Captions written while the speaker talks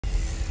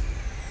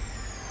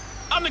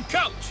I'm the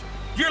coach.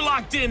 You're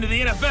locked into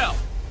the NFL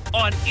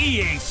on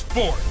EA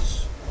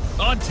Sports.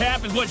 On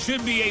tap is what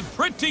should be a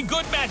pretty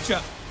good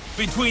matchup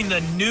between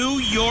the New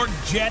York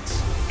Jets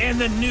and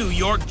the New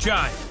York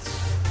Giants.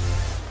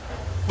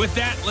 With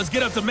that, let's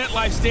get up to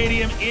MetLife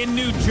Stadium in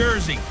New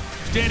Jersey.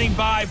 Standing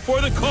by for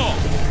the call,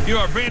 here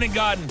are Brandon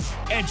Godden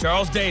and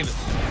Charles Davis.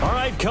 All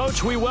right,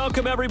 Coach, we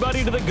welcome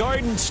everybody to the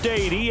Garden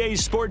State. EA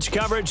Sports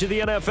coverage of the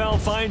NFL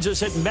finds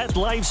us at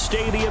MetLife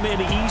Stadium in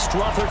East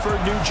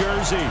Rutherford, New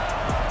Jersey.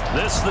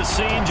 This is the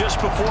scene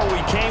just before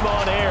we came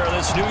on air.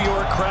 This New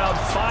York crowd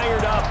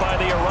fired up by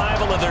the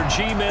arrival of their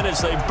G-men as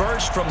they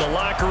burst from the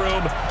locker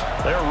room.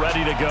 They're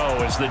ready to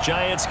go as the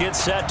Giants get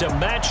set to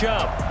match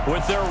up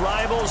with their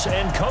rivals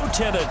and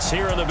co-tenants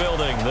here in the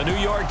building, the New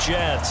York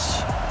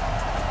Jets.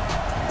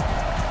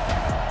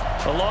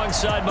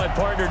 Alongside my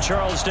partner,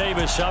 Charles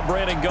Davis, I'm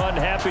Brandon Gunn.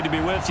 Happy to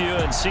be with you.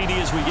 And CD,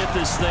 as we get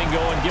this thing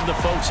going, give the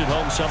folks at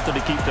home something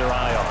to keep their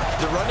eye on.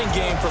 The running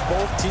game for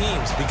both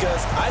teams,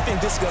 because I think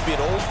this is going to be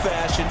an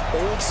old-fashioned,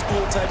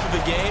 old-school type of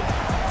a game.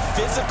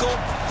 Physical,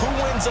 who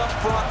wins up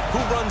front,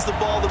 who runs the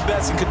ball the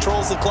best and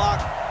controls the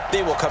clock,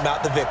 they will come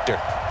out the victor.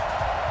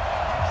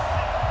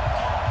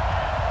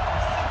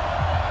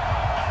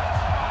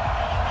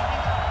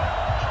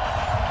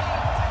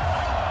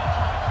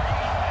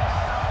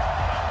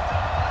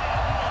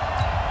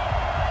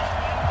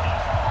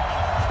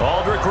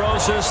 Aldrick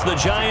Rosas, the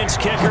Giants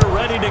kicker,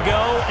 ready to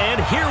go.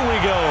 And here we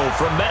go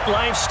from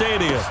MetLife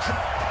Stadium.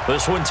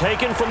 This one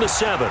taken from the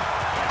 7.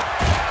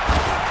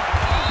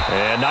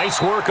 And nice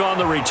work on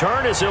the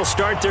return as they'll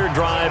start their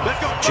drive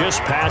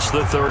just past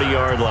the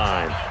 30-yard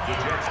line. The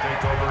Jets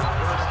take over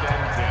first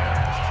and 10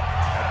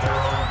 at their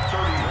own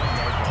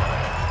 31-yard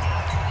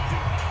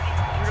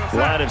line.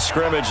 Line of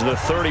scrimmage, the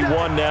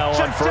 31 now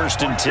on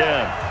first and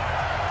 10.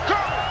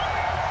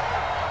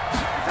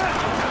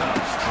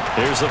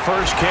 Here's the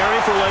first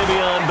carry for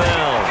Le'Veon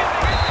Bell.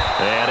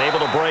 And able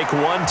to break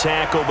one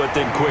tackle, but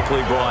then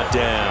quickly brought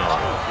down.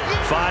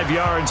 5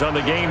 yards on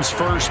the game's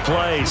first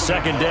play,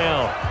 second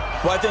down.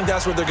 Well, I think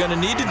that's what they're going to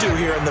need to do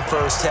here in the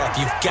first half.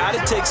 You've got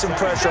to take some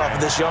pressure off of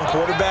this young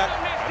quarterback,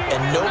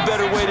 and no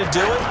better way to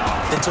do it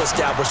than to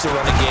establish the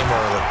running game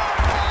early.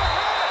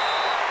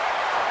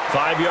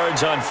 5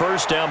 yards on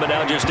first down, but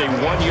now just a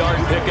 1-yard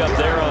pickup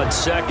there on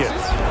second.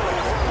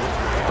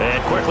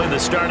 And quickly the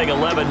starting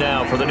 11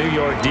 now for the New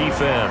York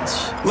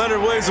defense. Leonard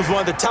Williams was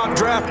one of the top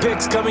draft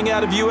picks coming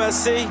out of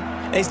USC,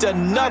 and he's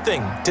done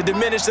nothing to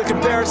diminish the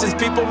comparisons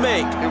people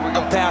make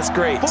of past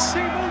greats.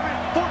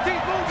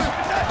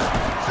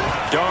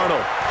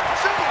 Darnold.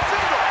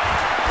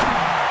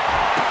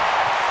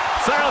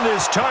 Found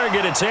his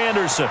target. It's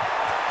Anderson.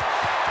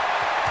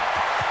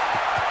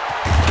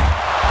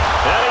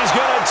 And he's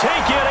going to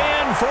take it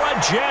in for a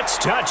Jets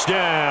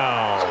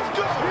touchdown.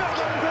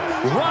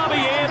 Robbie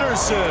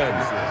Anderson,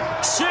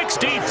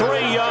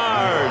 63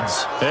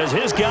 yards, as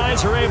his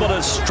guys are able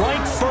to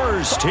strike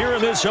first here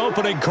in this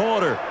opening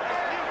quarter.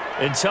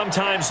 And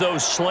sometimes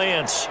those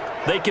slants,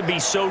 they can be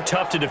so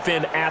tough to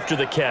defend after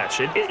the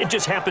catch. It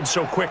just happens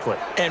so quickly.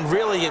 And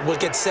really, what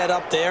gets set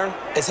up there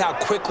is how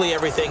quickly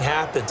everything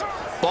happens.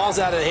 Ball's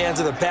out of the hands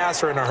of the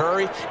passer in a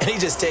hurry, and he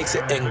just takes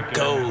it and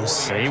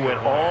goes. And he went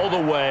all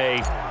the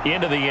way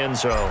into the end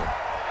zone.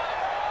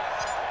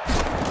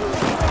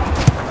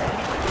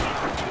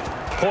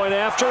 Point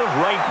after,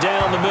 right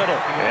down the middle.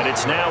 And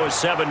it's now a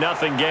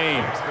 7-0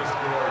 game.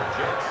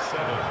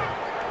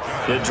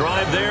 The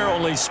drive there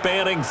only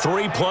spanning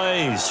 3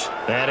 plays.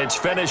 And it's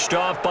finished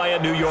off by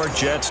a New York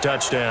Jets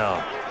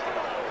touchdown.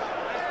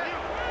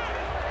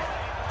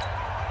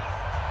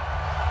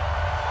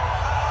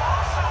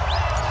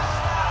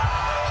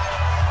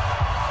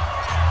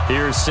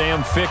 Here's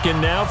Sam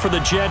Ficken now for the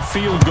Jet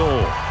field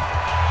goal.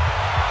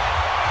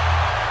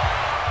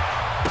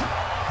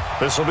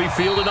 This will be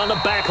fielded on the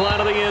back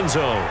line of the end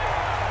zone.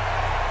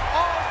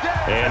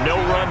 And no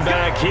run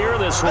back here.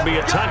 This will be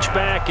a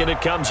touchback, and it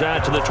comes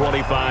out to the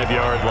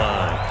 25-yard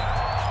line.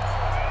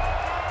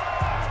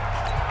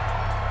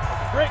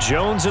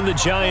 Jones and the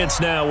Giants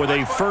now with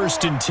a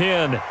 1st and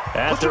 10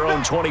 at their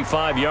own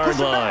 25-yard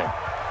line.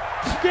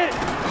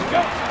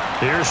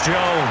 Here's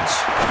Jones.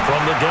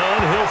 From the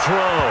gun, he'll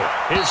throw.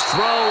 His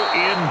throw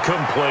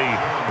incomplete.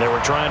 They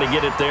were trying to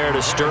get it there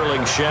to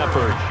Sterling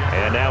Shepard.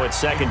 And now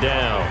it's 2nd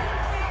down.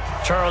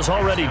 Charles,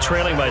 already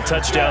trailing by a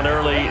touchdown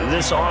early.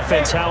 This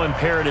offense, how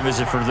imperative is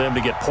it for them to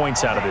get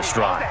points out of this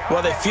drive?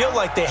 Well, they feel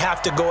like they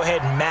have to go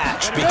ahead and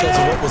match because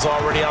of what was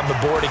already on the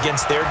board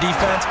against their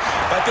defense.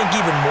 But I think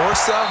even more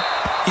so,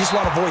 you just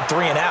want to avoid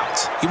 3 and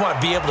outs. You want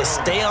to be able to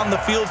stay on the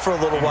field for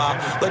a little while,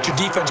 let your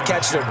defense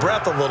catch their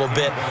breath a little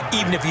bit,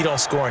 even if you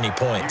don't score any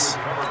points.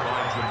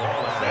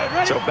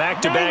 So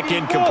back-to-back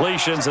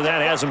incompletions, and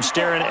that has them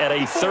staring at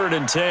a 3rd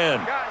and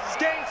 10. Guys,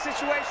 game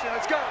situation.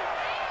 Let's go.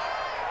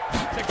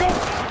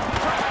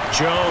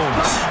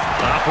 Jones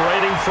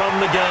operating from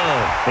the gun.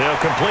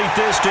 He'll complete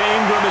this to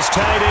Ingram as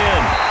tight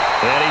end.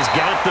 And he's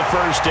got the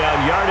first down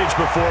yardage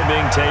before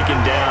being taken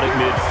down at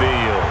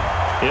midfield.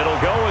 It'll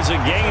go as a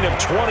gain of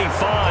 25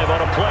 on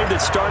a play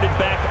that started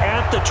back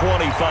at the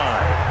 25.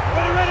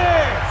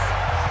 Ready.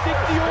 Let's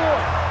pick it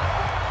up.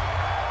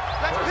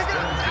 Out of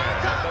time,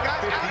 guys. Out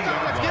of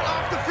time. Let's get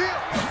off the field.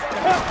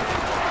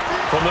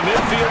 From the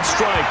midfield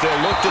strike,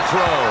 they'll look to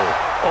throw.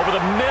 Over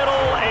the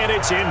middle, and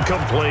it's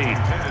incomplete.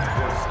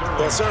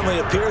 Well, it certainly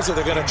appears that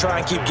they're going to try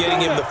and keep getting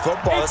him the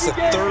football. It's the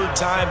third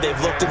time they've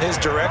looked in his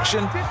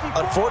direction.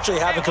 Unfortunately,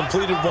 haven't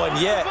completed one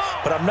yet,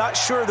 but I'm not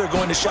sure they're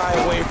going to shy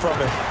away from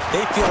him.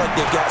 They feel like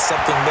they've got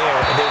something there,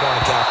 and they want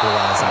to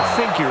capitalize on it. I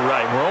think you're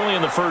right. We're only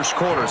in the first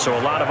quarter, so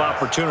a lot of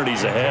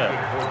opportunities ahead.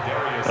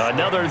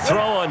 Another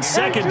throw on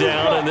second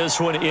down, and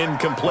this one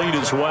incomplete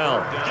as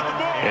well.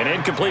 An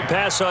incomplete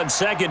pass on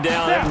second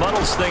down. That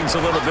muddles things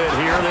a little bit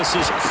here. This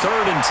is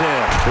 3rd and 10.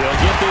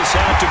 They'll get this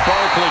out to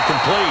Barkley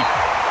complete.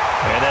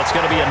 And that's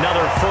going to be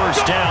another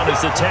first down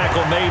as the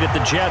tackle made at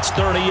the Jets'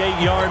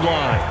 38-yard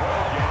line.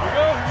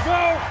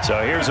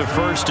 So here's a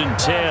 1st and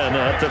 10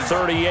 at the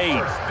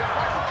 38.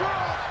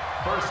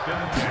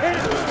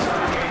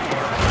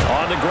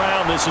 On the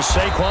ground, this is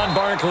Saquon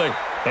Barkley.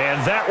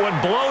 And that one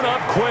blown up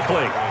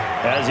quickly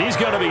as he's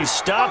going to be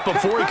stopped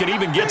before he can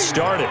even get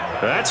started.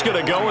 That's going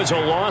to go as a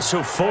loss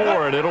of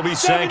 4, and it'll be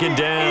 2nd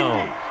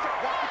down.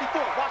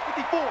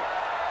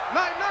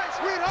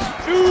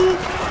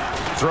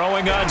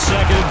 Throwing on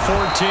 2nd and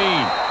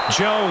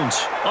 14.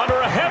 Jones under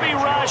a heavy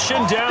rush,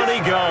 and down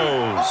he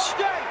goes.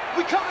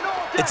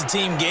 It's a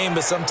team game,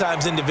 but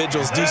sometimes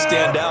individuals do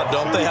stand out,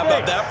 don't they? How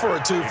about that for a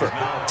twofer?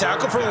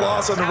 Tackle for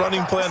loss on the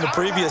running play on the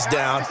previous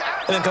down,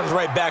 and then comes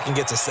right back and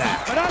gets a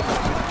sack.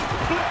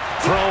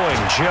 Throwing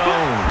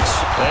Jones,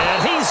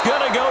 and he's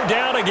going to go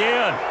down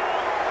again.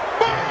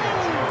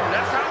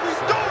 That's how we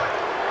do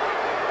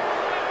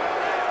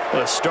it.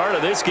 The start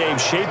of this game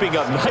shaping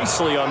up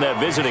nicely on that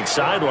visiting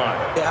sideline.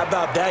 Yeah, how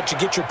about that? You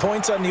get your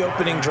points on the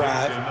opening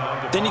drive,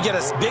 then you get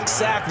a big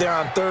sack there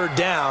on 3rd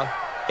down,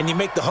 and you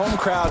make the home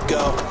crowd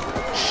go.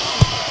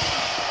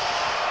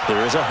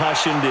 There is a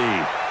hush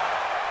indeed.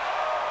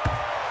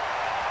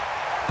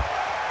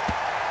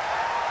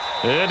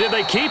 And did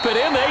they keep it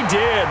in? They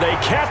did. They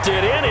kept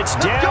it in. It's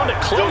down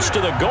close to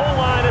the goal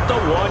line at the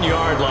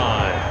 1-yard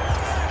line.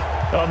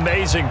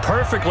 Amazing.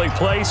 Perfectly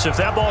placed. If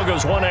that ball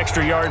goes 1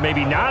 extra yard,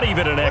 maybe not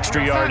even an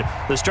extra yard,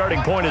 the starting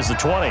point is the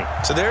 20.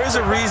 So there is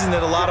a reason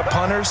that a lot of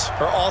punters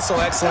are also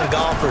excellent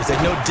golfers. They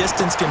know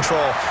distance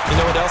control. You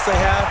know what else they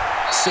have?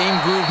 Same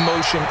groove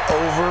motion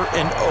over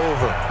and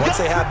over. Once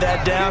they have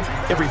that down,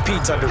 it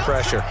repeats under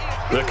pressure.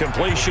 The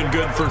completion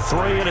good for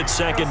 3, and it's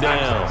 2nd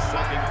down.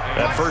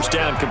 That first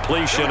down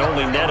completion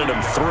only netted him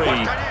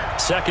 3.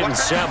 2nd and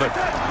 7.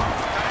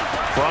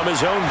 From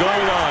his own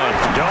goal line,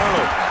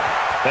 Darnold.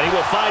 And he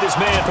will find his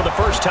man for the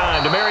first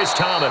time, Demaryius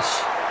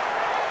Thomas.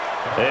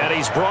 And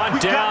he's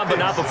brought down, but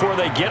not before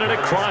they get it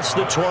across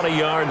the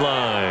 20-yard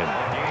line.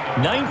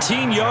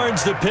 19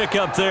 yards to pick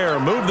up there.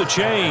 Move the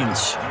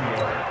chains.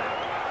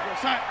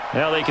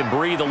 Now they can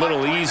breathe a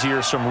little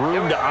easier, some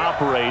room to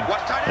operate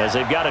as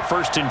they've got it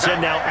 1st and 10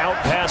 now out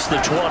past the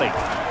 20.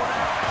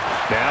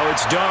 Now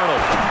it's Darnold.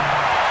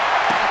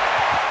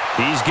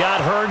 He's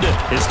got Herndon,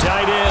 his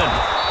tight end.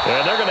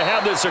 And they're going to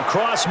have this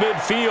across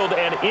midfield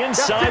and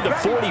inside the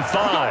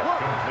 45.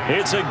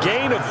 It's a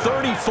gain of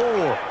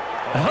 34.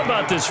 How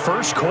about this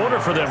first quarter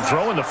for them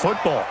throwing the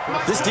football?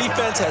 This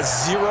defense has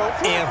 0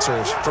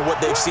 answers for what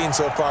they've seen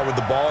so far with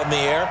the ball in the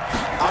air.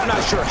 I'm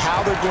not sure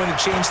how they're going to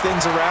change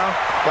things around,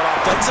 but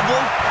offensively,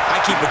 I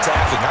keep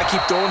attacking. I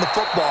keep throwing the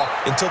football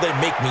until they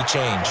make me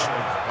change.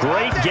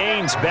 Great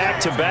gains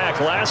back-to-back.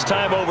 Last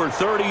time over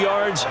 30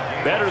 yards,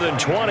 better than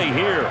 20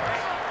 here.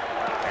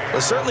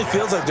 It certainly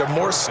feels like there are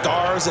more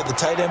stars at the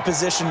tight end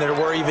position than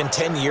there were even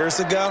 10 years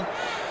ago.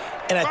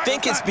 And I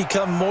think it's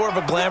become more of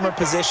a glamour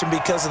position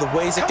because of the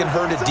ways it can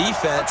hurt a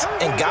defense,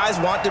 and guys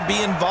want to be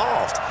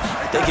involved.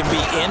 They can be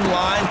in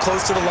line,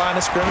 close to the line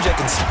of scrimmage. They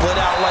can split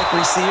out like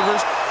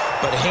receivers.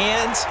 But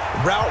hands,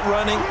 route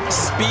running,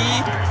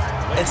 speed,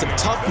 and some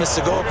toughness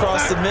to go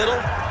across the middle,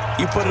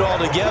 you put it all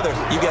together,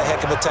 you got a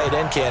heck of a tight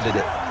end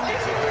candidate.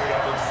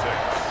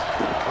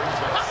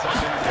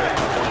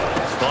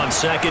 On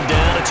 2nd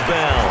down, it's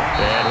Bell.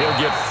 And he'll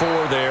get 4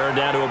 there,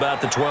 down to about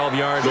the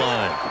 12-yard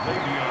line.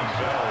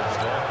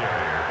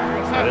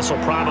 And this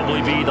will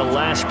probably be the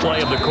last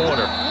play of the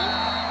quarter.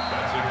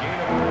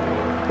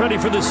 Ready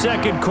for the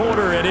 2nd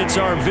quarter, and it's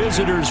our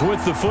visitors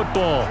with the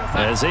football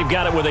as they've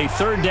got it with a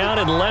 3rd down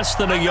and less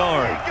than a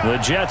yard. The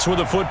Jets with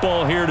the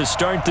football here to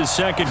start the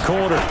 2nd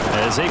quarter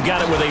as they've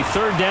got it with a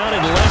 3rd down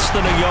and less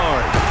than a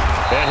yard.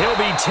 And he'll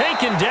be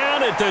taken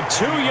down at the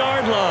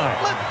 2-yard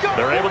line.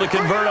 They're able to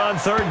convert on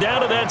 3rd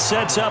down, and that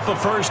sets up a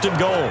 1st and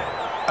goal.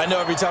 I know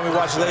every time we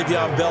watch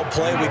Le'Veon Bell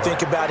play, we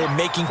think about him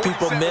making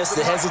people miss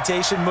the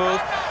hesitation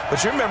move.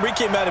 But you remember, he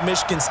came out of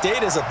Michigan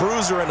State as a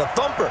bruiser and a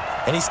thumper,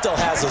 and he still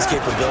has those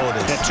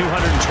capabilities. At 225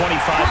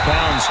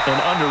 pounds, an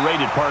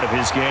underrated part of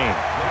his game.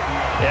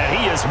 And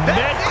he is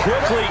met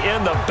quickly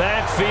in the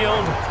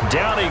backfield.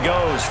 Down he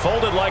goes,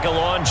 folded like a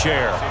lawn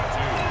chair.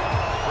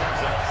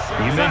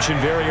 You mentioned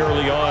very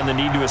early on the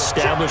need to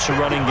establish a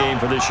running game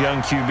for this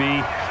young QB.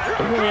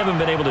 They really haven't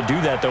been able to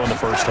do that, though, in the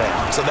first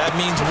half. So that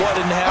means what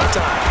in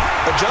halftime?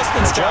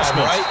 Adjustments time,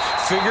 right?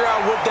 Figure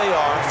out what they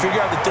are,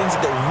 figure out the things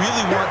that they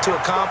really want to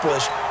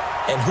accomplish,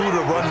 and who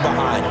to run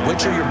behind.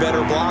 Which are your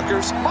better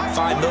blockers?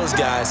 Find those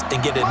guys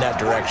and get in that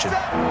direction.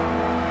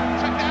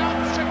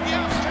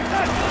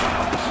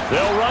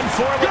 They'll run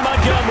for it with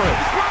Montgomery.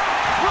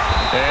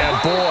 And,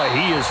 boy,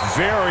 he is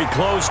very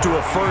close to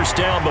a first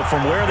down, but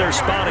from where they're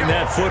spotting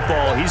that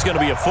football, he's going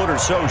to be a foot or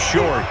so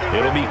short.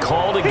 It'll be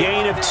called a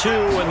gain of 2,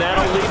 and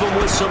that'll leave him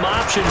with some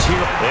options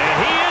here. And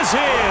he is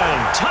in.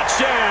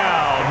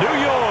 Touchdown,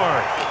 New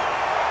York.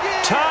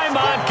 Ty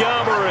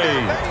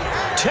Montgomery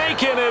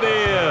taking it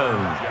in.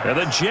 And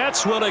the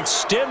Jets will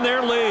extend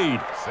their lead.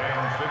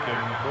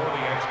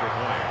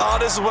 Oh,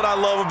 this is what I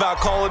love about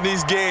calling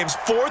these games.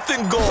 4th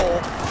and goal.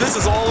 This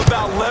is all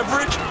about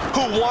leverage,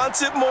 who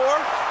wants it more,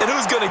 and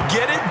who's going to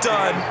get it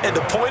done at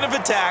the point of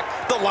attack,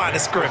 the line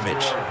of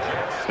scrimmage.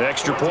 The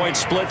extra point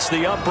splits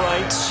the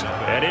uprights,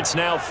 and it's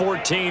now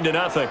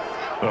 14-0.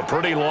 A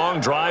pretty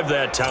long drive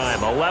that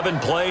time, 11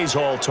 plays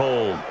all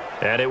told.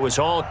 And it was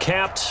all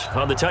capped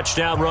on the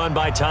touchdown run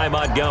by Ty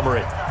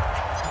Montgomery.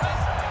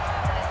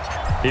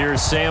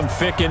 Here's Sam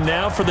Ficken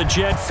now for the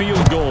Jet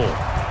field goal.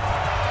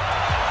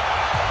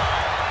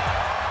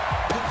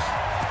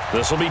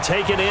 This will be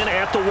taken in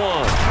at the 1.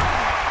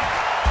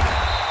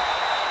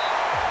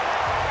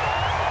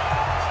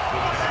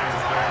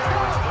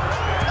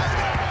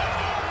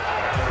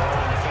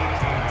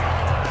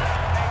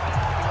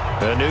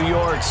 New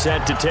York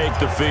set to take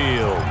the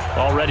field.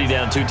 Already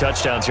down 2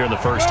 touchdowns here in the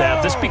first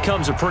half. This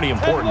becomes a pretty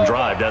important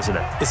drive, doesn't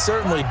it? It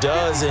certainly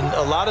does, and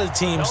a lot of the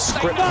teams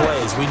script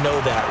plays. We know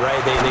that,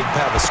 right? They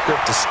have a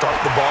script to start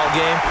the ball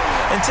game,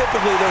 and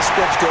typically those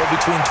scripts go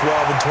between 12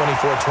 and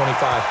 24,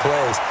 25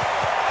 plays.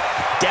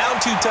 Down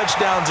 2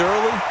 touchdowns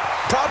early,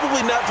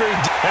 probably not very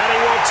deep. And he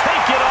will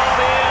take it on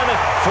in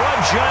for a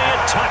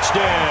giant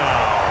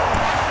touchdown.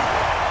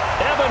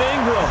 Evan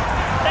Ingram,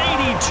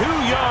 82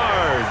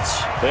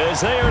 yards,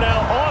 as they are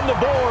now on the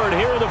board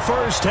here in the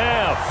first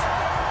half.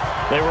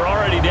 They were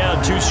already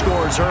down 2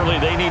 scores early.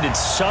 They needed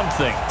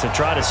something to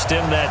try to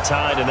stem that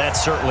tide, and that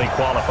certainly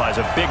qualifies.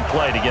 A big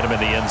play to get them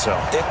in the end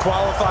zone. It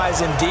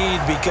qualifies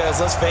indeed because,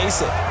 let's face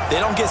it, they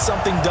don't get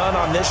something done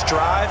on this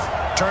drive,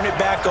 turn it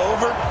back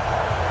over,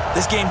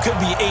 this game could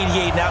be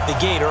 88 and out the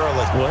gate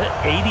early. What?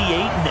 88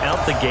 and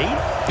out the gate?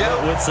 Yeah.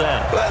 What's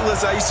that? Well,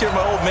 listen, I used to hear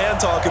my old man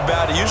talk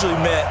about it. Usually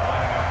meant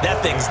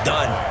that thing's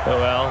done.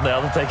 Oh, well, now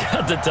that they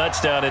got the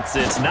touchdown, it's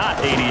not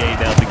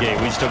 88 out the gate.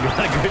 We still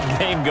got a good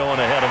game going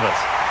ahead of us.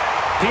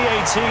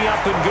 PAT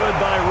up and good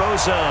by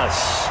Rosas.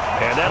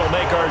 And that'll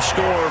make our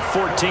score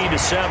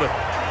 14-7.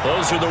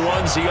 Those are the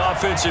ones the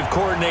offensive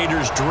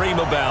coordinators dream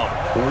about.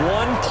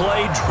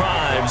 One-play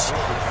drives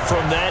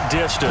from that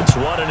distance.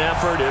 What an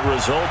effort. It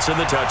results in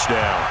the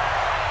touchdown.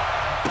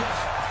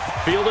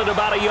 Fielded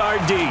about a yard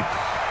deep.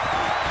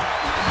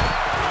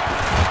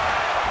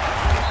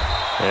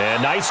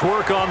 And nice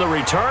work on the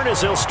return as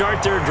they'll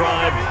start their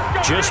drive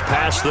just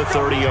past the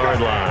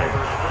 30-yard line.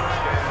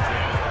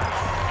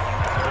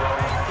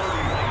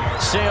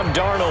 Sam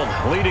Darnold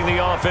leading the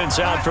offense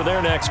out for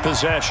their next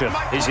possession.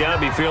 He's got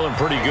to be feeling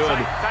pretty good,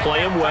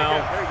 playing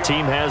well.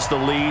 Team has the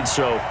lead,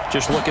 so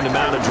just looking to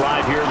mount a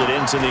drive here that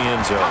ends in the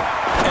end zone.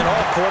 And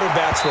all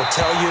quarterbacks will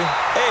tell you,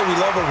 hey, we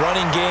love a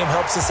running game,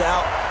 helps us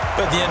out.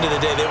 But at the end of the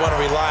day, they want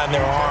to rely on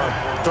their arm,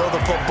 throw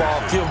the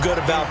football, feel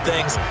good about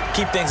things,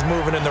 keep things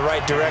moving in the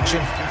right direction.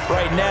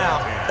 Right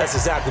now, that's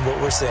exactly what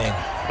we're seeing.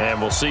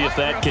 And we'll see if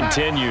that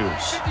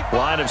continues.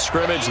 Line of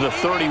scrimmage, the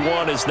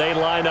 31 as they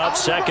line up,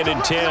 2nd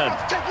and 10.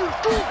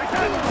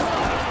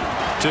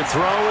 To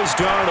throw is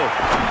Darnold.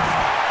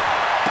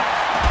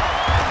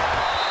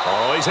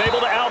 Oh, he's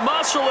able to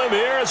outmuscle him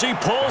here as he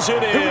pulls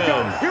it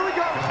in.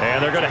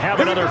 And they're going to have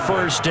another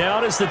first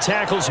down as the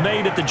tackle's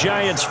made at the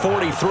Giants'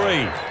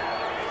 43.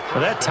 Well,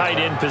 that tight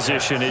end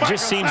position, it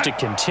just seems to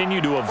continue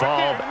to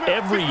evolve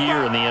every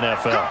year in the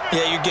NFL.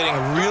 Yeah, you're getting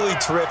really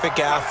terrific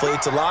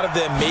athletes. A lot of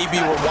them maybe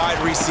were wide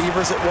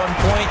receivers at one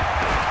point.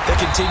 They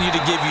continue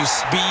to give you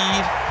speed,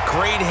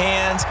 great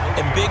hands,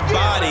 and big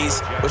bodies,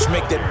 which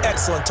make them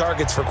excellent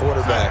targets for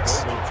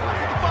quarterbacks.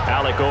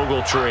 Alec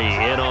Ogletree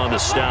in on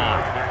the stop.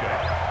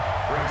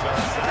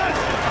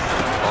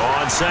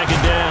 On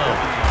 2nd down,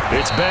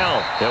 it's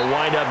Bell. They'll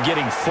wind up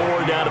getting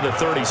 4 down to the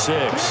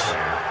 36.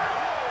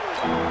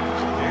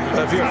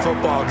 If you're a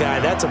football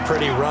guy, that's a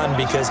pretty run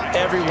because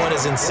everyone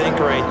is in sync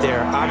right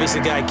there. Obviously,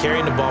 the guy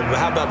carrying the ball, but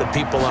how about the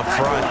people up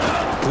front?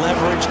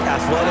 Leverage,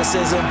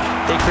 athleticism,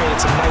 they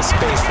created some nice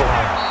space for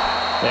him.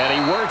 And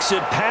he works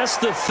it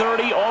past the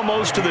 30,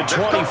 almost to the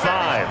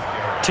 25.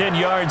 10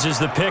 yards is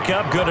the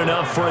pickup, good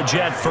enough for a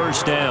Jet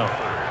first down.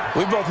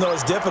 We both know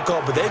it's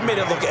difficult, but they've made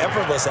it look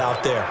effortless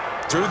out there.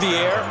 Through the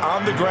air,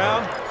 on the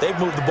ground, they've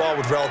moved the ball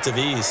with relative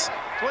ease.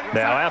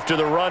 Now, after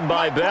the run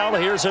by Bell,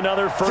 here's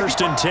another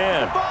 1st and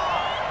 10.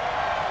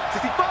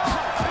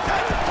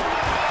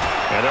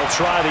 And they'll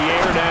try the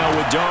air now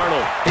with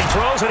Darnold. He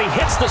throws and he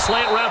hits the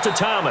slant route to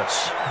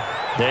Thomas.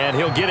 And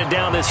he'll get it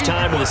down this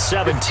time to the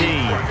 17.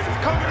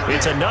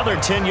 It's another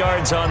 10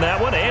 yards on that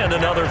one and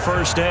another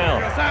first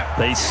down.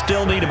 They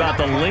still need about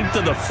the length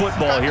of the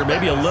football here,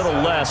 maybe a little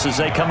less as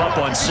they come up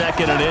on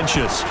 2nd and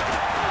inches.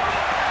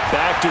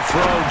 Back to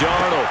throw,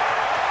 Darnold.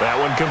 That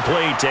one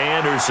complete to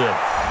Anderson.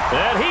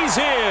 And he's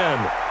in.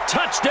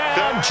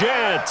 Touchdown,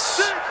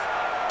 Jets.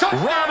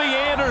 Robbie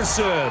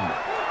Anderson.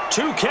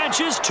 2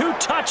 catches, 2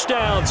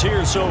 touchdowns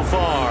here so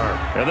far.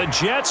 And the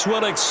Jets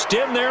will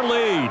extend their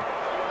lead.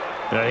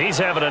 Now he's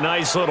having a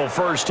nice little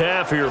first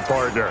half here,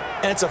 partner.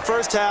 And it's a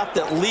first half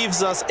that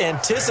leaves us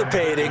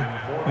anticipating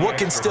what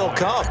can still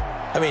come.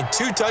 I mean,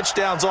 2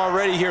 touchdowns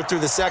already here through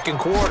the second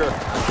quarter.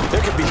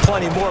 There could be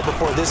plenty more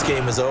before this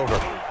game is over.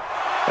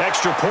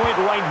 Extra point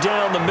right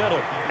down the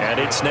middle. And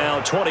it's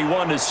now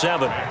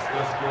 21-7.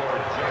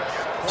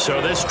 So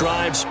this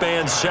drive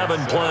spans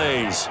 7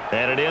 plays.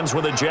 And it ends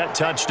with a Jet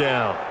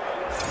touchdown.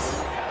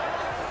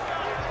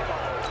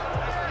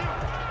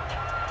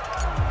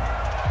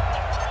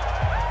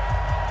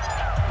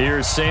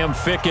 Here's Sam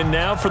Ficken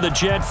now for the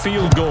Jet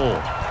field goal.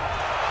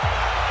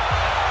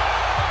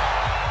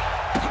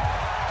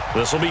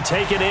 This will be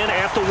taken in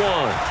at the 1.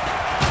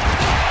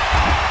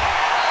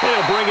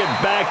 They'll bring it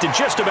back to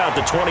just about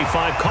the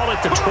 25, call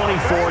it the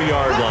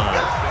 24-yard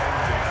line.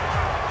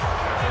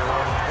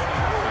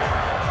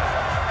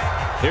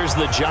 Here's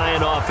the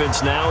Giant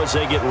offense now as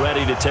they get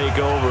ready to take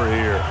over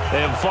here.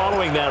 And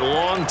following that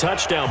long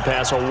touchdown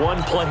pass, a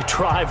 1-play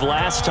drive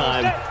last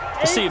time,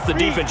 to see if the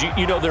defense,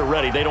 you know they're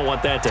ready. They don't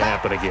want that to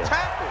happen again.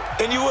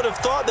 And you would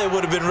have thought they would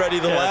have been ready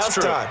the last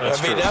time.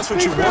 That's what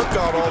you work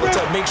on all the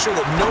time. Make sure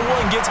that no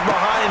one gets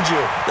behind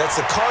you.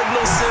 That's the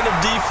cardinal sin of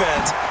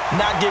defense,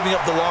 not giving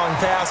up the long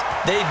pass.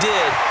 They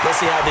did. Let's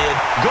see how they did.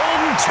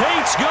 Golden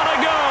Tate's going to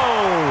go.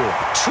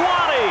 20.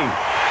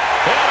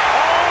 And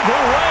all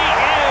the way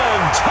in.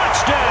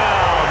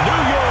 Touchdown,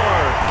 New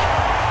York.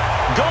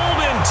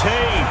 Golden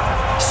Tate,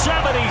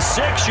 76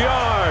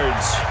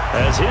 yards,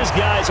 as his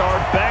guys are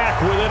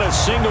back within a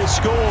single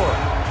score.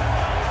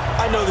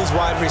 I know these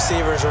wide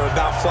receivers are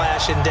about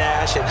flash and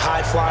dash and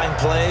high-flying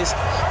plays,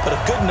 but a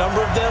good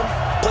number of them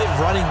played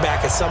running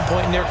back at some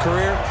point in their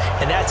career,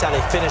 and that's how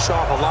they finish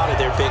off a lot of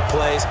their big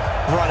plays,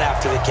 run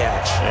after the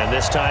catch. And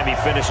this time he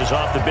finishes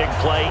off the big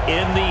play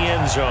in the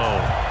end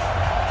zone.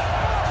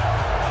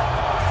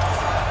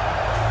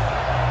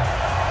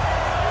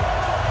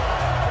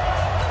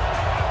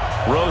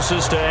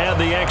 Rosas to add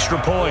the extra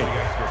point.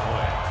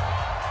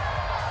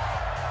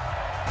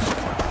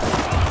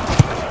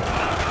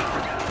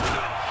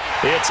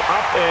 It's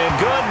up and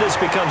good. This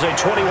becomes a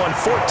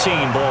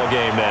 21-14 ball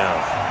game now.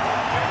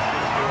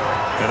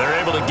 And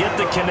they're able to get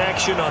the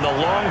connection on the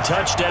long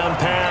touchdown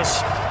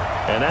pass.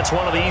 And that's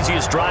one of the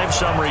easiest drive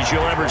summaries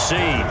you'll ever see.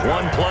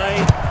 1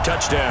 play,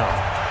 touchdown.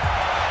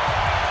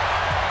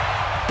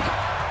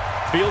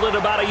 Fielded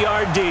about a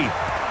yard deep.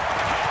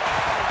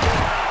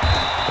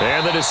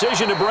 And the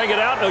decision to bring it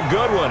out, a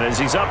good one, as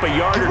he's up a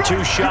yard or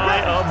 2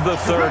 shy of the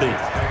 30.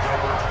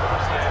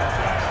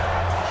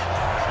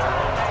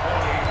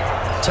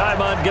 Ty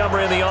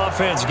Montgomery in the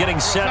offense getting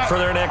set for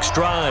their next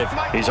drive.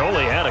 He's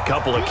only had a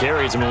couple of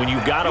carries. I mean, when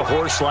you've got a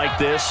horse like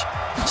this,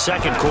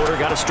 second quarter,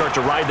 got to start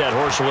to ride that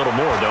horse a little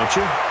more, don't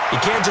you? You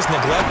can't just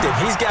neglect him.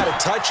 He's got to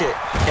touch it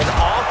and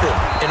often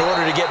in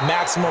order to get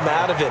maximum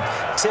out of him.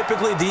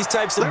 Typically, these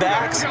types of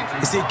backs,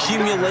 it's the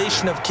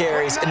accumulation of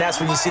carries, and that's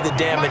when you see the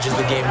damage as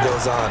the game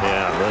goes on.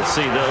 Yeah, let's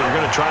see. They're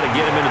going to try to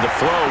get him into the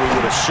flow, we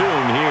would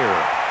assume here.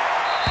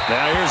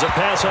 Now here's a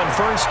pass on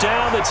first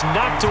down that's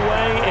knocked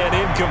away and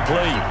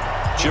incomplete.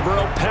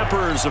 Jabril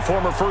Peppers, the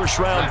former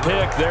first-round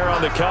pick, there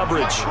on the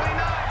coverage.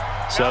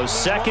 So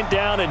 2nd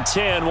down and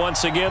 10.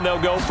 Once again,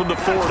 they'll go from the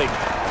 40.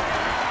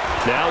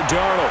 Now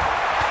Darnold.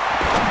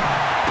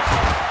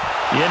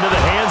 Into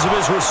the hands of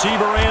his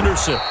receiver,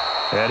 Anderson.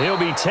 And he'll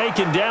be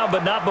taken down,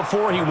 but not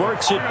before he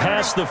works it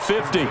past the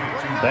 50.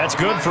 That's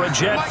good for a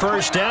Jet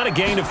first down, a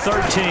gain of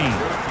 13.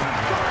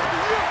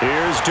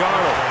 Here's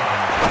Darnold.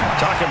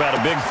 Talk about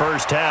a big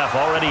first half.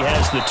 Already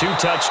has the 2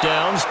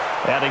 touchdowns,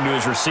 adding to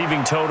his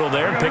receiving total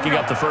there, picking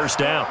up the first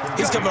down.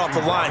 He's coming off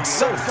the line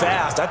so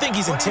fast. I think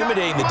he's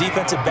intimidating the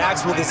defensive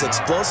backs with his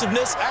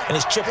explosiveness, and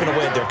he's chipping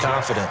away at their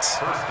confidence.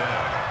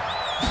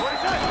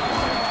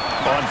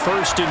 On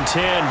 1st and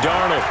 10,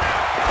 Darnold.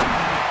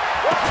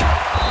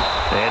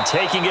 And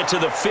taking it to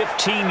the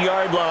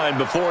 15-yard line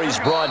before he's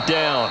brought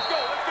down.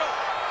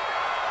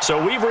 So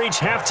we've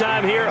reached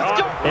halftime here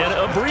on an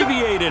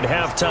abbreviated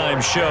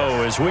halftime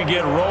show as we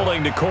get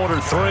rolling to quarter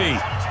 3.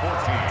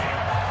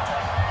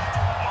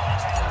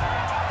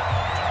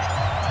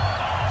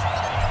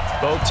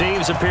 Both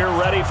teams appear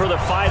ready for the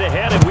fight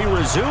ahead, and we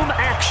resume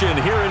action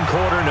here in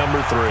quarter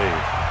number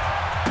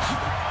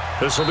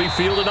 3. This will be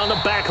fielded on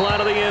the back line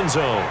of the end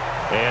zone.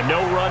 And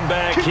no run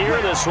back here.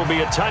 This will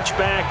be a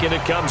touchback, and it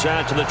comes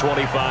out to the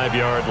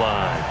 25-yard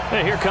line.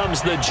 And here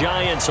comes the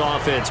Giants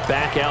offense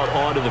back out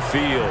onto the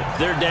field.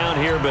 They're down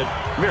here, but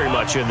very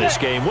much in this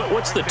game.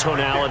 What's the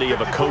tonality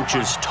of a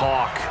coach's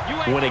talk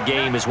when a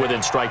game is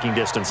within striking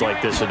distance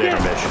like this at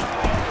intermission?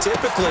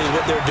 Typically,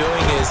 what they're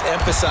doing is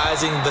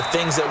emphasizing the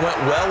things that went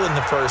well in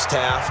the first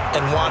half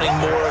and wanting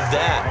more of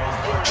that.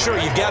 Sure,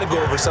 you've got to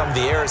go over some of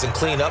the errors and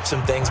clean up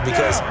some things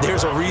because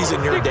there's a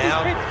reason you're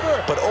down.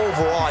 But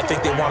overall, I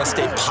think they want to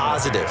stay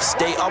positive,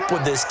 stay up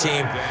with this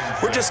team.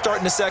 We're just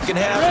starting the second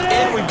half,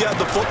 and we've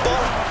got the football.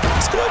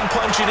 Let's go ahead and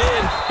punch it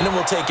in, and then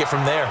we'll take it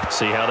from there.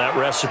 See how that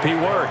recipe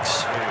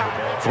works.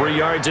 3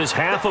 yards is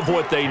half of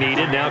what they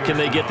needed. Now can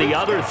they get the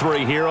other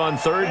 3 here on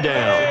third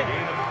down?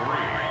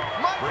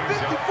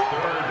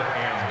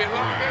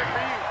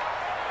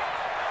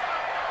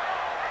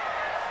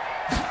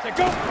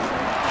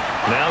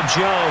 Now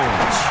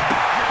Jones.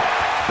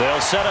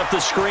 They'll set up the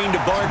screen to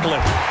Barkley.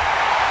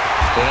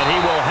 And he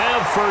will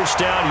have first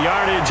down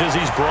yardage as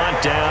he's brought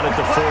down at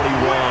the 41.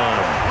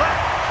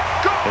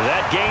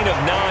 That gain of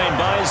 9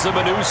 buys them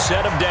a new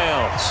set of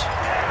downs.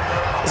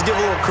 Let's give a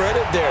little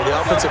credit there. The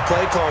offensive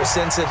play caller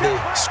sensed that the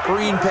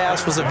screen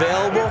pass was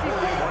available.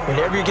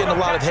 Whenever you're getting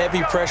a lot of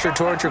heavy pressure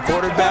towards your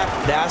quarterback,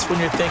 that's when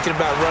you're thinking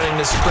about running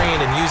the screen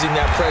and using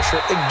that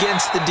pressure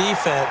against the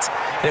defense.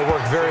 And it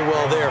worked very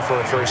well there for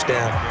a first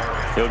down.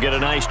 He'll get a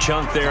nice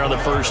chunk there on the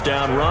first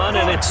down run,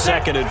 and it's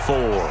 2nd and 4.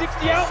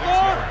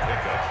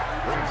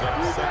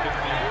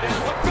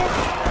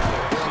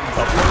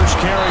 A first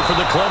carry for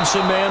the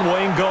Clemson man,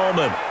 Wayne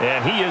Gallman.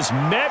 And he is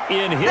met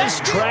in his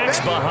tracks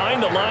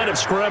behind the line of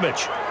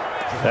scrimmage.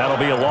 That'll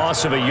be a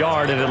loss of a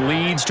yard, and it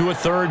leads to a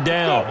third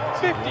down.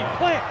 50,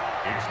 plant.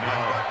 It's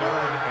now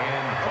 3rd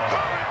and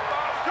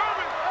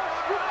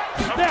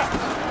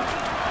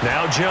 5.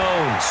 Now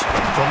Jones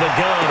from the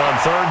gun on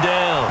third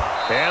down.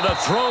 And the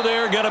throw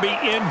there going to be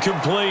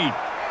incomplete.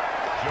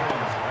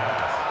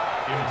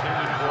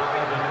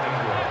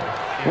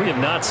 We have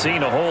not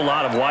seen a whole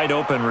lot of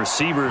wide-open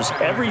receivers.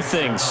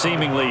 Everything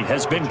seemingly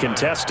has been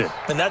contested.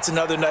 And that's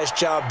another nice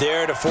job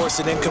there to force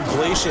an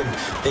incompletion.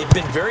 They've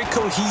been very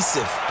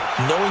cohesive,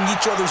 knowing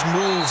each other's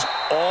moves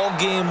all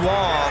game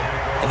long,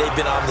 and they've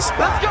been on the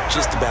spot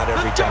just about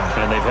every time.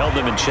 And they've held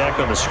them in check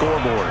on the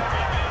scoreboard.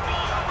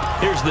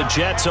 Here's the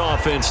Jets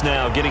offense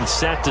now getting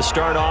set to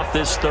start off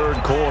this third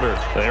quarter.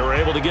 They were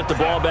able to get the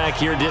ball back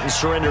here, didn't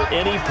surrender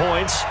any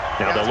points.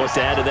 Now they'll look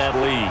to add to that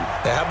lead.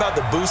 Now, how about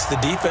the boost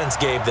the defense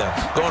gave them?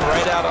 Going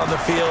right out on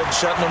the field,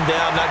 shutting them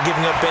down, not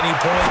giving up any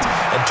points,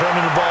 and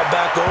turning the ball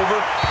back over.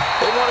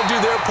 They want to do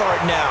their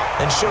part now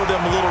and show them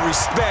a little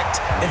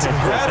respect and some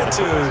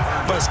gratitude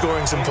by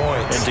scoring some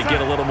points. And to get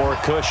a little more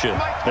cushion.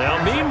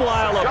 Now,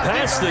 meanwhile, a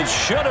pass that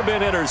should have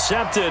been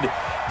intercepted,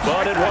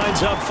 but it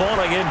winds up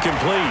falling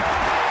incomplete.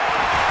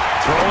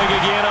 Throwing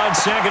again on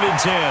 2nd and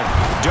 10.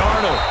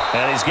 Darnold,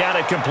 and he's got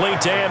it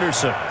complete to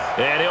Anderson.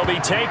 And he'll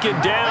be taken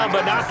down,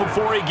 but not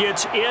before he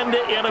gets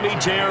into enemy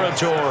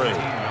territory.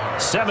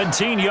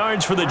 17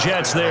 yards for the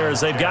Jets there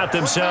as they've got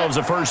themselves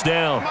a first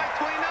down.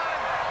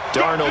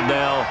 Darnold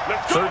now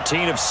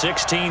 13 of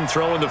 16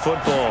 throwing the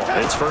football.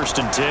 It's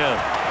 1st and 10.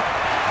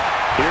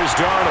 Here's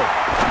Darnold.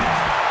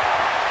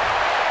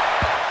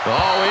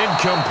 Oh,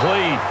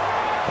 incomplete.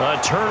 A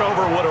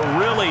turnover would have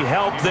really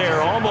helped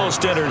there.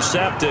 Almost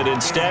intercepted.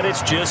 Instead,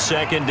 it's just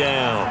 2nd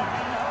down.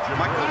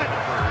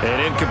 An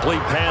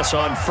incomplete pass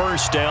on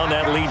first down.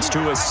 That leads to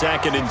a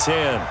 2nd and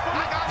 10.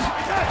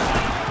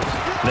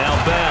 Now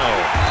Bell.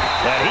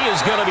 And he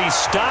is going to be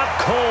stopped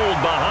cold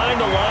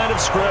behind the line of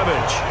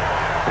scrimmage.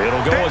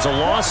 It'll go as a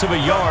loss of a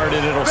yard,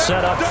 and it'll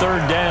set up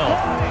third down.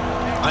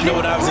 I know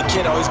when I was a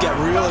kid, I always got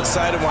real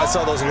excited when I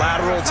saw those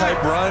lateral-type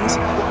runs.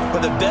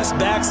 But the best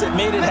backs that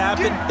made it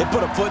happen, they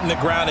put a foot in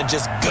the ground and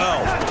just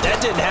go.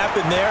 That didn't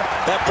happen there.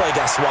 That play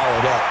got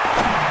swallowed up.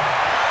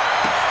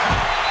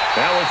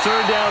 Now a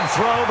third down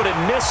throw, but it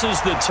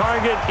misses the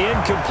target,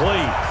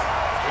 incomplete.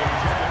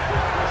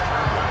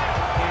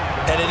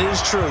 And it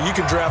is true. You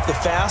can draft the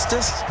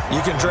fastest.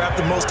 You can draft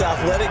the most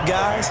athletic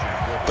guys.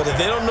 But if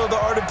they don't know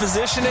the art of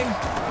positioning,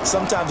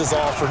 sometimes it's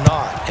all for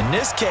naught. In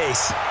this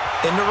case,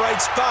 in the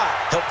right spot,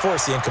 help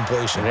force the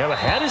incompletion. Yeah,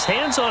 had his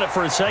hands on it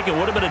for a second.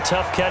 Would have been a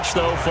tough catch,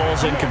 though.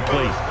 Falls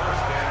incomplete.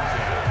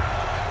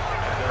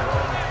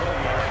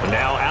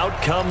 Now out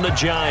come the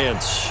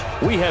Giants.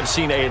 We have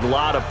seen a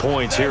lot of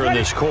points here in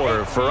this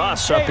quarter. For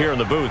us up here in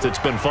the booth, it's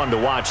been fun to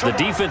watch. The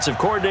defensive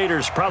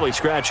coordinators probably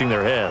scratching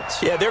their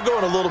heads. Yeah, they're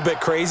going a little bit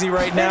crazy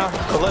right now.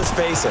 But let's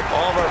face it,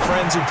 all of our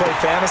friends who play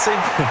fantasy,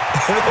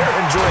 they're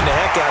enjoying the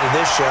heck out of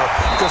this show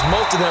because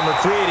most of them are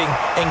creating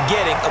and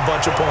getting a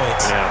bunch of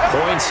points. Yeah,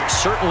 points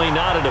certainly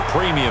not at a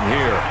premium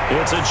here.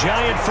 It's a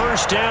Giant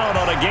first down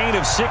on a gain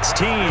of 16.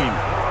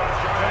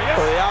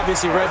 Well, they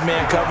obviously red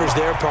man covers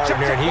their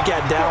partner, and he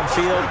got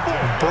downfield,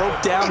 broke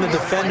down the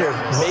defender,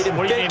 made him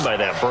What do you mean by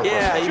that, Burke?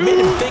 Yeah, he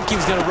made him think he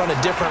was going to run a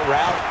different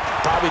route.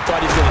 Probably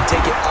thought he was going to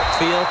take it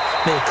upfield,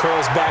 then he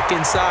curls back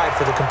inside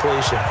for the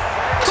completion.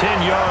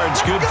 10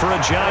 yards, good for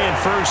a Giant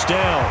first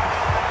down.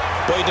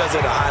 But he does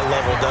it at a high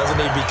level, doesn't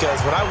he? Because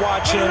when I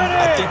watch him,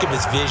 I think of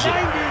his vision.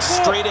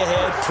 Straight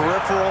ahead,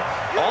 peripheral.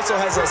 Also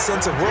has that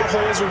sense of where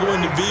holes are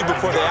going to be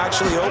before they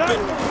actually open.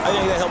 I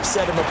think that helps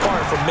set him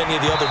apart from many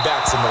of the other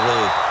backs in the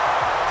league.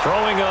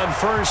 Throwing on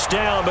first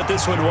down, but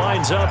this one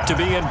winds up to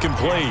be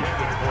incomplete.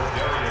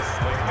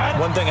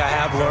 One thing I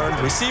have learned,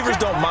 receivers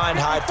don't mind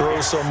high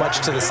throws so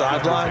much to the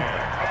sideline,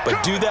 but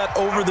do that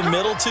over the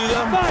middle to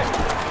them,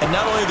 and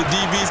not only the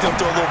DB's going to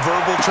throw a little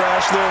verbal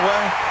trash their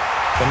way,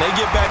 when they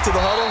get back to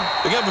the huddle,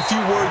 they're going to have a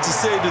few words to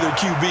say to their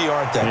QB,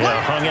 aren't they?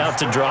 Yeah, hung out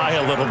to dry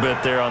a little bit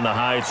there on the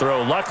high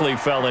throw. Luckily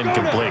fell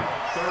incomplete.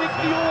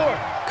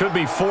 Could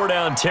be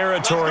 4-down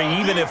territory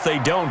even if they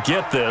don't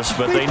get this,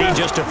 but they need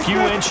just a few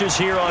inches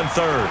here on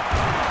third.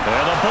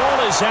 And the ball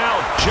is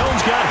out.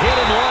 Jones got hit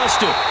and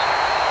lost it.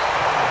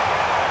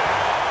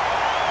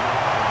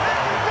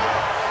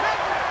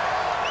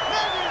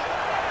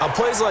 On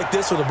plays like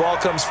this, when the ball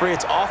comes free,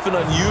 it's often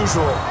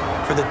unusual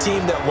for the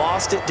team that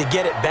lost it to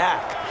get it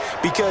back.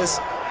 Because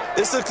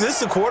this is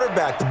the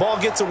quarterback. The ball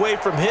gets away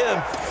from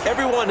him.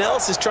 Everyone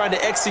else is trying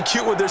to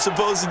execute what they're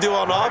supposed to do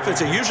on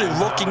offense. They're usually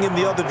looking in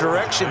the other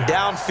direction,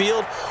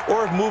 downfield,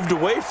 or have moved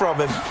away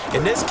from him.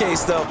 In this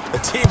case, though, a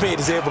teammate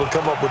is able to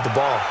come up with the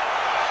ball.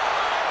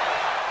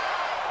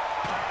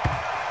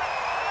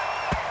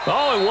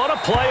 Oh, and what a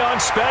play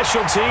on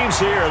special teams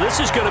here. This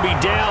is going to be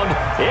down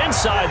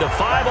inside the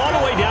 5, all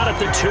the way down at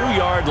the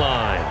 2-yard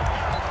line.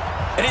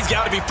 And he's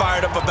got to be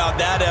fired up about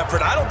that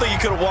effort. I don't think he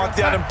could have walked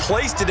down and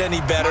placed it any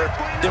better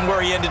than where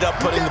he ended up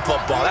putting the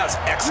football. That was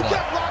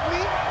excellent.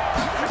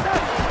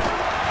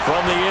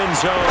 From the end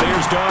zone,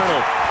 here's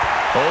Darnold.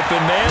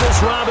 Open man is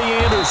Robbie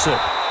Anderson.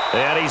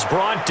 And he's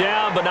brought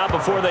down, but not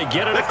before they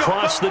get it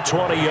across the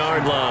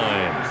 20-yard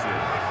line.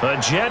 A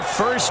Jet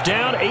first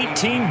down,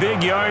 18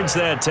 big yards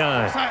that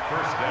time.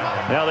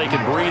 Now they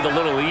can breathe a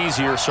little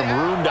easier, some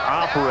room to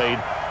operate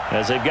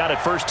as they've got it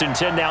 1st and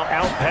 10 now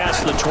out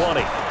past the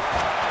 20.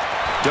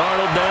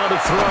 Darnold now to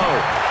throw.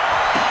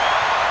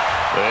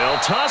 They'll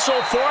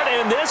tussle for it,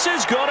 and this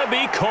is going to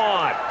be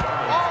caught.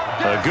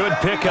 A good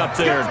pickup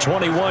there,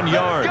 21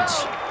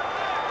 yards.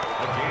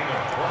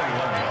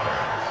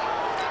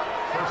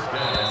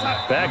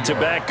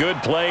 Back-to-back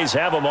good plays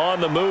have them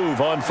on the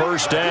move on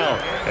 1st down.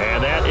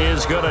 And that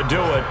is going to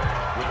do it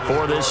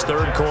for this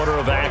 3rd quarter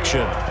of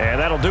action. And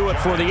that'll do it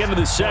for the end of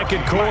the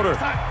 2nd quarter.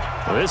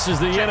 This is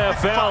the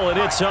NFL, and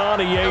it's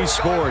on EA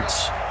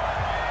Sports.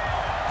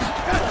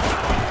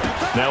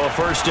 Now a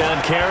 1st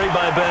down carry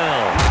by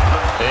Bell.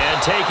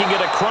 And taking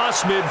it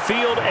across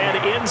midfield and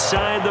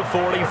inside the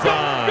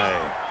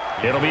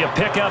 45. It'll be a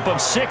pickup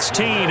of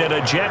 16 and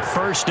a Jet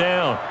 1st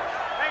down.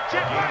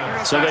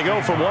 So they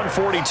go from one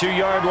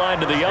 42-yard line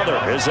to the other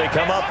as they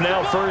come up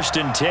now 1st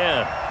and 10.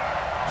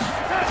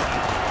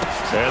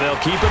 And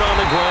they'll keep it on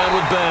the ground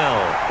with Bell.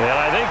 And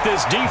I think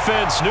this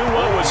defense knew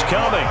what was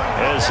coming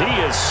as he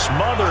is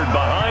smothered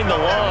behind the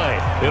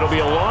line. It'll be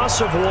a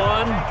loss of 1,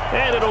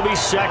 and it'll be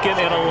 2nd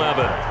and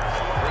 11.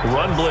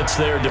 Run blitz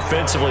there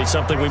defensively,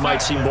 something we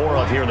might see more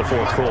of here in the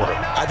 4th quarter.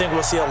 I think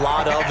we'll see a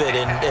lot of it,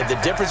 and the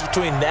difference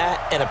between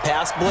that and a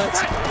pass blitz,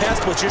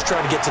 you're just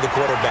trying to get to the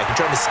quarterback.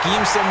 You're trying to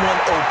scheme someone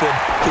open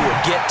who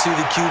will get to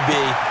the QB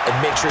and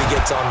make sure he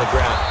gets on the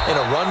ground. In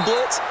a run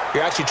blitz,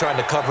 you're actually trying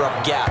to cover up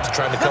gaps,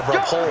 trying to cover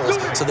up holes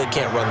so they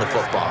can't run the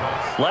football.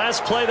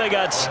 Last play, they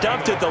got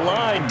stuffed at the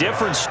line.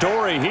 Different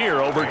story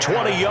here, over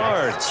 20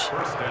 yards.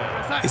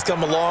 He's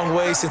come a long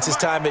way since his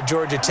time at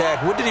Georgia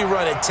Tech. What did he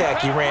run at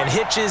Tech? He ran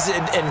hitches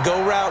and go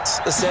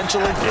routes,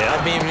 essentially. Yeah. I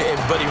mean,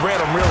 but he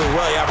ran them really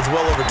well. He averaged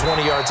well over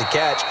 20 yards a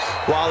catch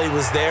while he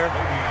was there.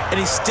 And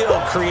he still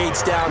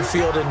creates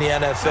downfield in the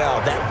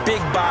NFL. That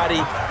big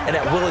body and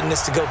that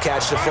willingness to go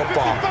catch the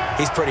football.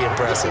 He's pretty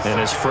impressive. And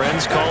his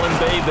friends call him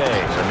Bebe,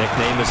 the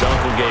nickname his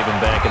uncle gave him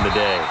back in the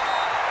day.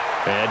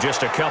 And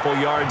just a couple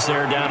yards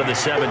there down to the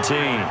 17.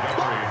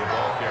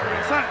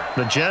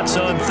 The Jets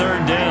on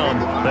 3rd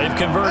down. They've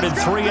converted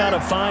 3 out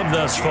of 5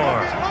 thus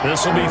far.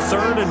 This will be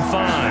 3rd and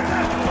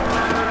 5.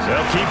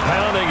 They'll keep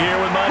pounding here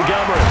with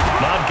Montgomery.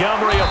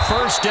 Montgomery a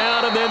 1st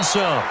down and then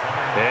some.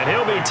 And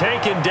he'll be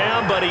taken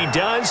down, but he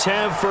does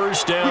have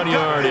 1st down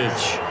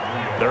yardage.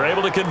 They're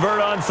able to convert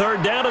on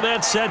 3rd down, and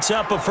that sets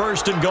up a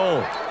 1st and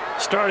goal.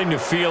 Starting to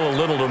feel a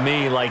little to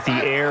me like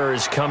the air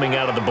is coming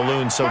out of the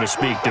balloon, so to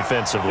speak,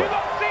 defensively.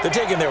 They're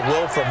taking their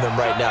will from them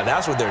right now.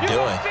 That's what they're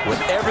doing.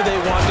 Whatever they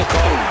want to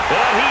call.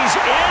 And he's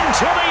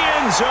into the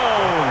end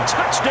zone.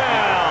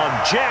 Touchdown,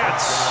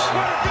 Jets.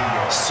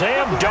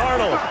 Sam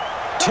Darnold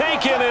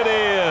taking it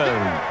in.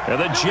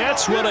 And the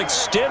Jets will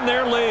extend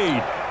their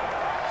lead.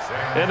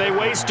 And they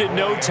wasted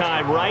no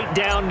time right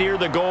down near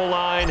the goal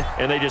line,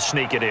 and they just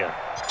sneak it in.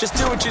 Just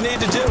do what you need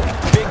to do.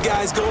 Big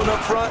guys going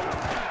up front.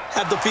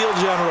 Have the field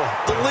general,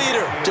 the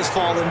leader, just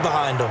fall in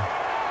behind them.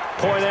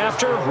 Point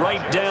after,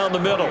 right down the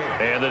middle.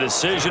 And the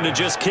decision to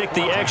just kick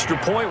the extra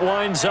point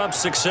winds up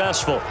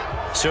successful.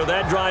 So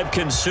that drive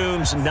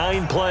consumes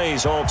 9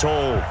 plays all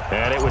told.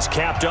 And it was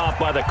capped off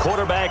by the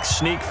quarterback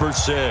sneak for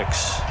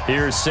 6.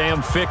 Here's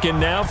Sam Ficken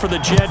now for the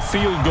Jet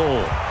field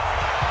goal.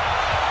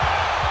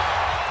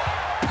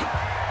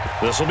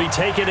 This will be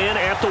taken in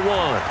at the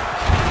 1.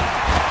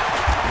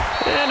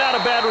 And not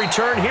a bad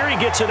return here. He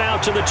gets it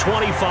out to the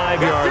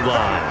 25-yard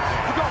line.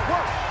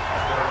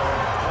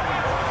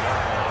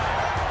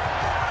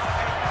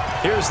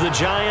 Here's the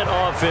Giant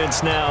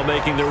offense now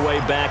making their way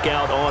back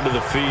out onto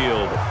the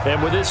field.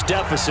 And with this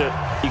deficit,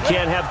 you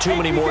can't have too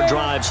many more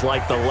drives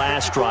like the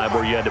last drive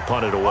where you had to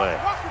punt it away.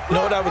 You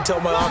know what I would tell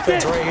my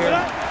offense right here?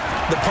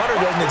 The punter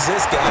doesn't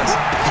exist, guys.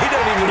 He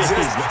doesn't even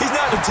exist. He's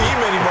not a team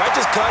anymore. I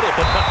just cut him,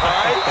 all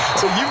right?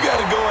 So you've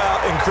got to go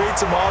out and create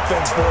some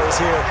offense for us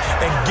here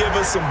and give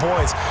us some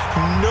points.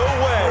 No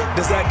way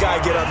does that guy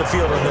get on the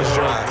field on this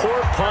drive. Poor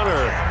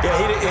punter.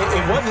 Yeah,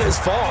 it wasn't his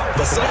fault.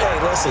 But hey,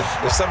 listen,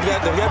 there's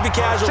got to be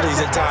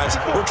casualties at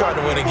times. We're trying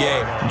to win a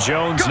game.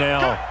 Jones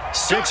now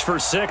 6 for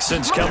 6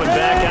 since coming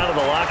back out of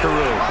the locker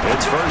room.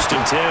 It's 1st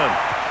and 10.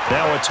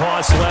 Now a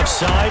toss left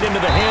side into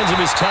the hands of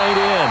his tight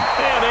end.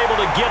 And able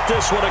to get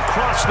this one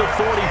across the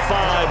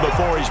 45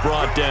 before he's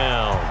brought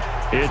down.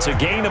 It's a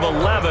gain of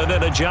 11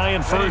 and a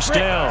Giant first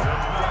down.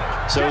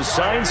 So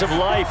signs of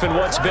life in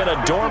what's been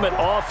a dormant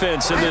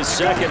offense in this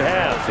second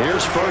half.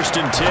 Here's 1st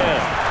and 10.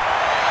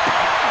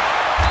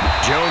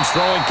 Jones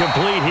throwing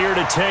complete here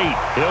to Tate.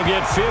 He'll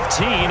get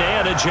 15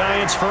 and a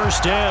Giants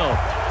first down.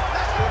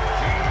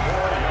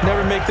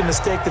 Never make the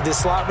mistake that the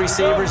slot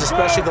receivers,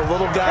 especially the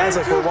little guys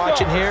like we're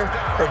watching here,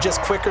 are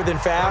just quicker than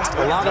fast.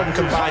 A lot of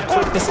them combine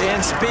quickness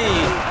and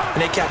speed, and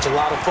they catch a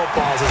lot of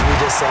footballs, as we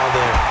just saw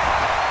there.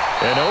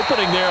 An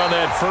opening there on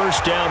that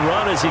first down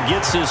run as he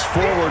gets this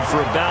forward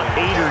for about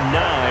 8 or 9.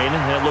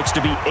 That looks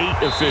to be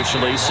 8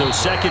 officially, so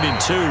 2nd and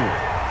 2.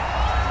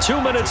 2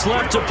 minutes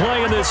left to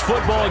play in this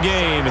football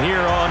game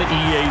here on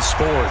EA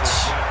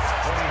Sports.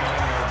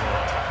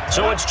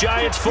 So it's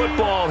Giants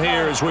football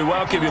here as we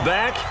welcome you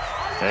back.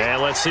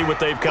 And let's see what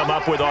they've come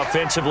up with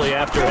offensively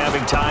after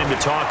having time to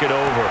talk it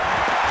over.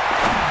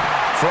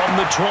 From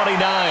the 29,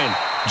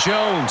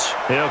 Jones.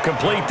 He'll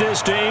complete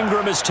this to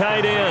Ingram as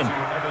tight end.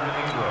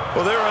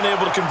 Well, they're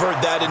unable to convert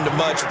that into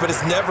much, but it's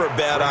never a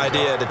bad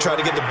idea to try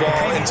to get the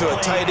ball into a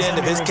tight end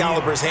of his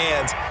caliber's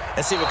hands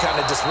and see what kind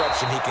of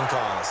disruption he can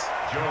cause.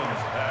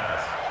 Jones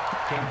pass.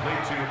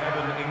 Complete to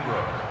Evan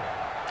Ingram.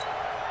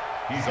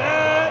 He's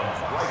on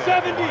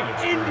 70,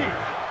 Indy.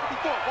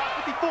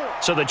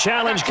 So the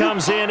challenge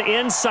comes in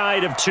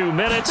inside of 2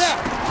 minutes,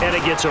 and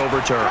it gets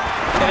overturned.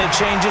 And it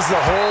changes the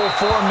whole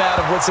format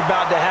of what's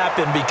about to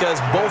happen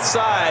because both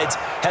sides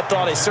had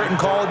thought a certain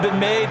call had been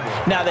made.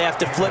 Now they have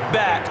to flip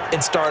back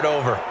and start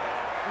over.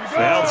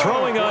 Now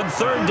throwing on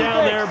 3rd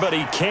down there, but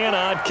he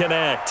cannot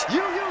connect.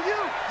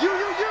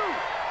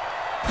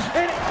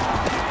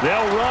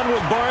 They'll run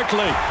with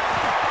Barkley.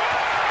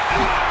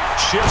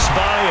 Shifts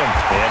by him,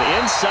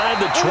 and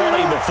inside the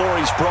 20 before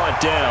he's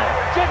brought down.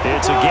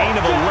 It's a gain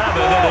of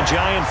 11 and a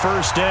Giant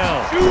first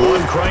down.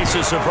 One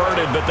crisis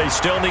averted, but they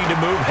still need to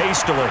move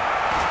hastily.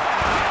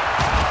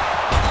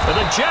 And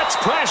the Jets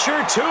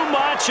pressure too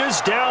much as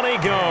down he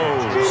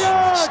goes.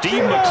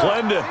 Steve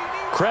McClendon,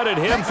 credit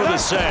him for the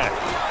sack.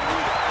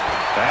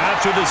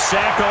 After the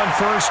sack on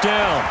 1st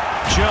down,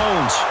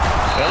 Jones,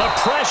 and the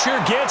pressure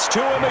gets to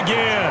him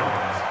again.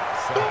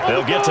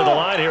 They'll get to the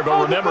line here,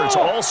 but remember, it's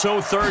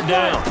also 3rd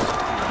down.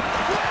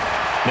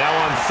 Now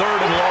on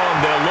 3rd and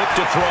long, they'll look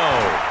to throw.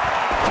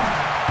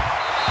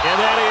 And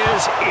that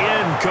is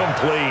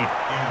incomplete.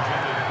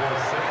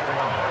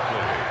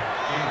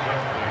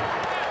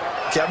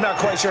 Okay, I'm not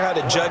quite sure how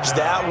to judge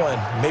that one.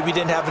 Maybe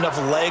didn't have enough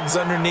legs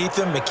underneath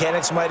him.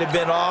 Mechanics might have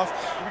been off.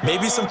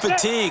 Maybe some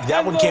fatigue.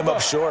 That one came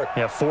up short.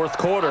 Yeah, 4th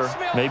quarter.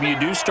 Maybe you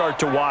do start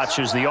to watch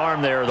as the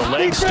arm there, the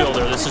leg's still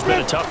there. This has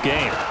been a tough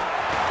game.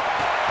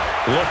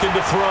 Looking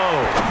to throw.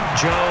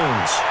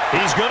 Jones.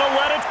 He's going to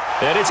let it.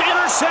 And it's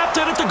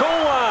intercepted at the goal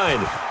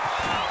line.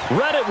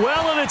 Read it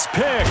well, and it's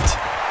picked.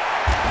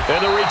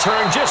 And the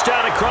return just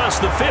out across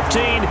the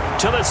 15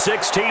 to the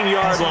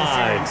 16-yard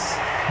line.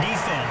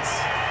 Defense.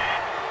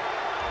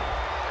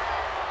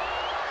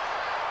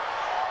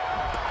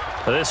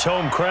 This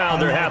home crowd,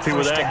 they're happy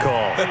with that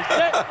call.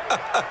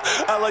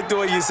 I like the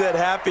way you said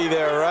happy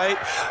there, right?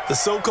 The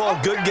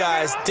so-called good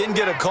guys didn't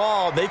get a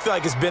call. They feel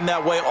like it's been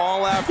that way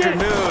all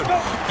afternoon.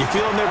 You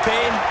feeling their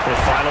pain? They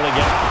finally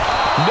get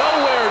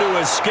nowhere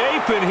to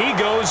escape, and he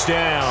goes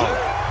down.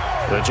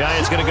 The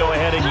Giants going to go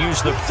ahead and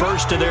use the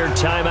first of their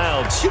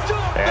timeouts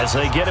as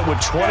they get it with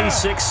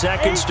 26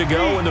 seconds to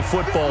go in the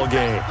football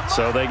game.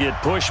 So they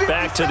get pushed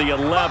back to the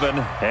 11,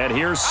 and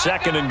here's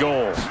 2nd and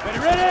goal.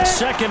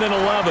 2nd and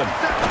 11.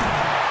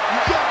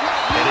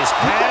 And his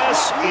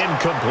pass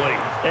incomplete.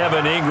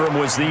 Evan Ingram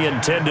was the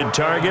intended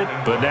target,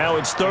 but now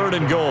it's 3rd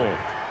and goal.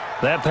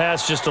 That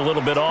pass just a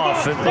little bit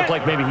off. It looked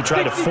like maybe he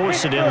tried to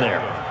force it in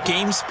there.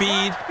 Game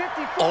speed,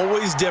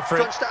 always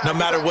different, no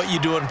matter what you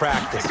do in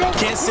practice.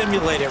 Can't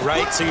simulate it,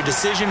 right? So your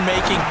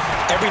decision-making,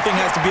 everything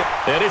has to be...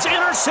 And it's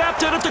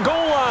intercepted at the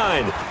goal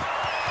line.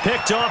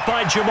 Picked off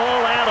by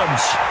Jamal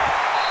Adams.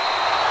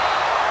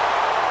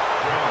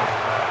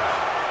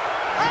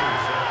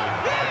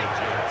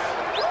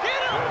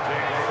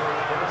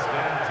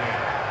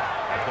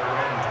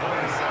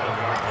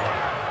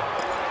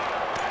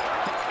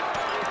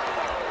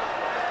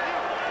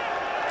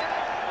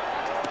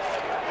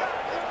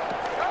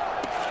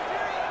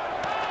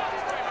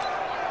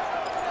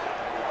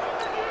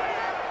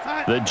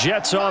 The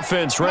Jets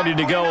offense ready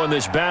to go in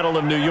this Battle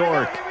of New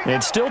York.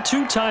 And still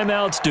 2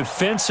 timeouts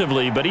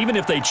defensively, but even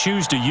if they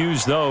choose to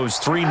use those,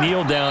 3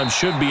 kneel downs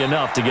should be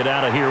enough to get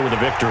out of here with a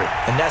victory.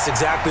 And that's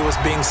exactly what's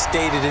being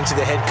stated into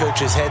the head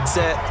coach's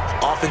headset.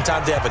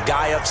 Oftentimes they have a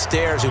guy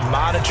upstairs who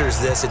monitors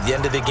this at the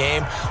end of the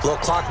game. A little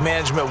clock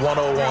management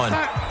 101.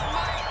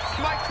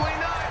 Mike 29.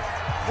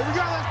 Here we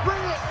go. Let's bring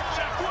it.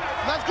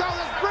 Let's go.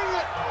 Let's bring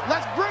it.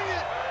 Let's bring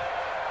it.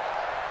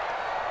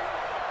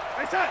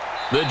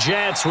 The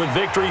Jets with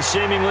victory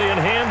seemingly in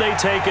hand, they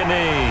take a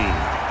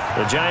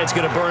knee. The Giants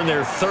going to burn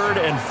their 3rd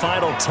and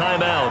final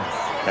timeout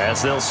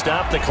as they'll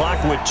stop the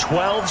clock with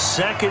 12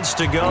 seconds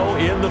to go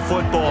in the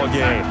football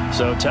game.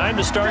 So time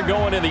to start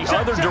going in the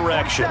other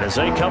direction as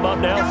they come up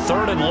now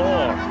 3rd and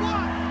long.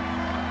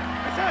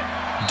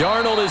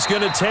 Darnold is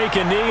going to take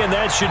a knee, and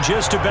that should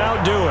just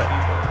about do it.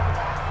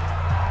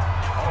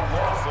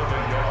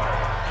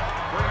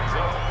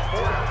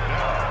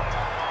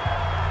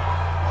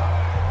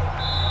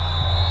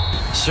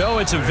 So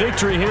it's a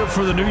victory here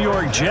for the New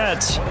York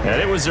Jets.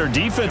 And it was their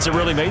defense that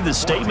really made the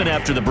statement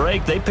after the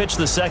break. They pitched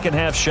the second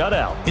half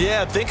shutout.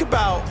 Yeah, think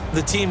about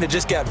the team that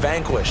just got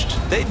vanquished.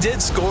 They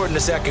did score in the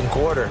second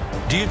quarter.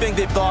 Do you think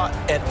they thought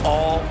at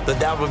all that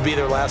that would be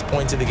their last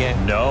points of the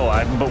game? No,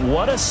 but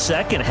what a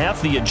second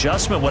half. The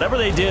adjustment, whatever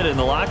they did in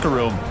the locker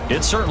room,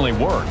 it certainly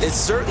worked. It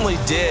certainly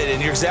did, and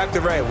you're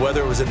exactly right.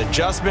 Whether it was an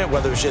adjustment,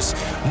 whether it was just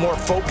more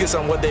focus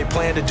on what they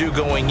planned to do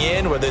going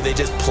in, whether they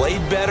just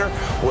played better,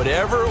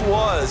 whatever it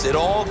was, it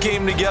all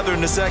came together in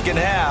the second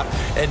half,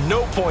 and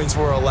no points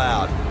were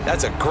allowed.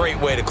 That's a great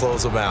way to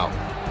close them out.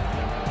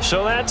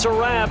 So that's a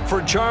wrap.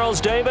 For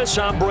Charles Davis,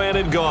 I'm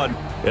Brandon Gunn.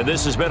 And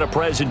this has been a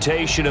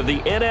presentation of the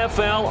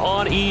NFL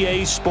on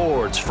EA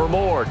Sports. For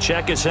more,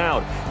 check us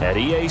out at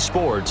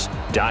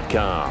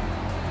easports.com.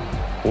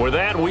 With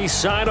that, we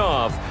sign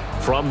off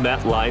from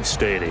MetLife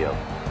Stadium.